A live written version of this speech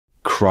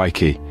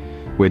Crikey,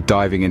 we're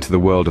diving into the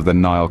world of the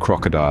Nile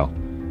crocodile,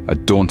 a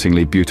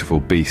dauntingly beautiful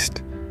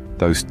beast.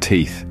 Those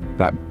teeth,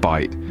 that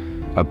bite,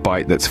 a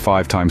bite that's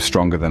 5 times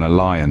stronger than a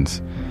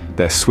lion's.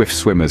 They're swift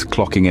swimmers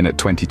clocking in at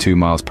 22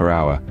 miles per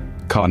hour.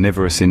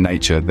 Carnivorous in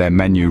nature, their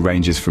menu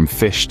ranges from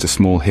fish to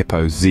small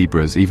hippos,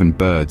 zebras, even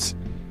birds.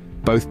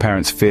 Both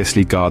parents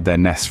fiercely guard their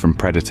nests from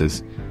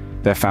predators.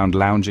 They're found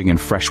lounging in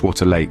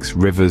freshwater lakes,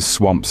 rivers,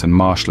 swamps and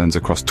marshlands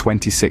across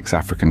 26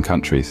 African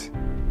countries.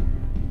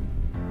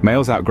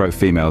 Males outgrow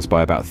females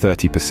by about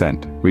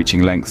 30%,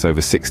 reaching lengths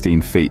over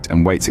 16 feet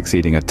and weights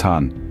exceeding a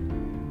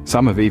ton.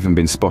 Some have even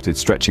been spotted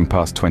stretching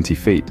past 20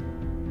 feet.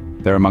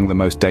 They're among the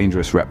most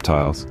dangerous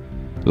reptiles,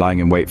 lying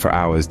in wait for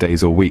hours,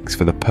 days or weeks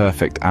for the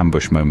perfect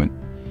ambush moment.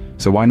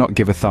 So why not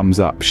give a thumbs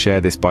up,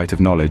 share this bite of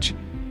knowledge,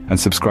 and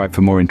subscribe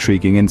for more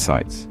intriguing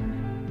insights?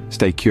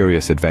 Stay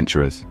curious,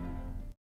 adventurers.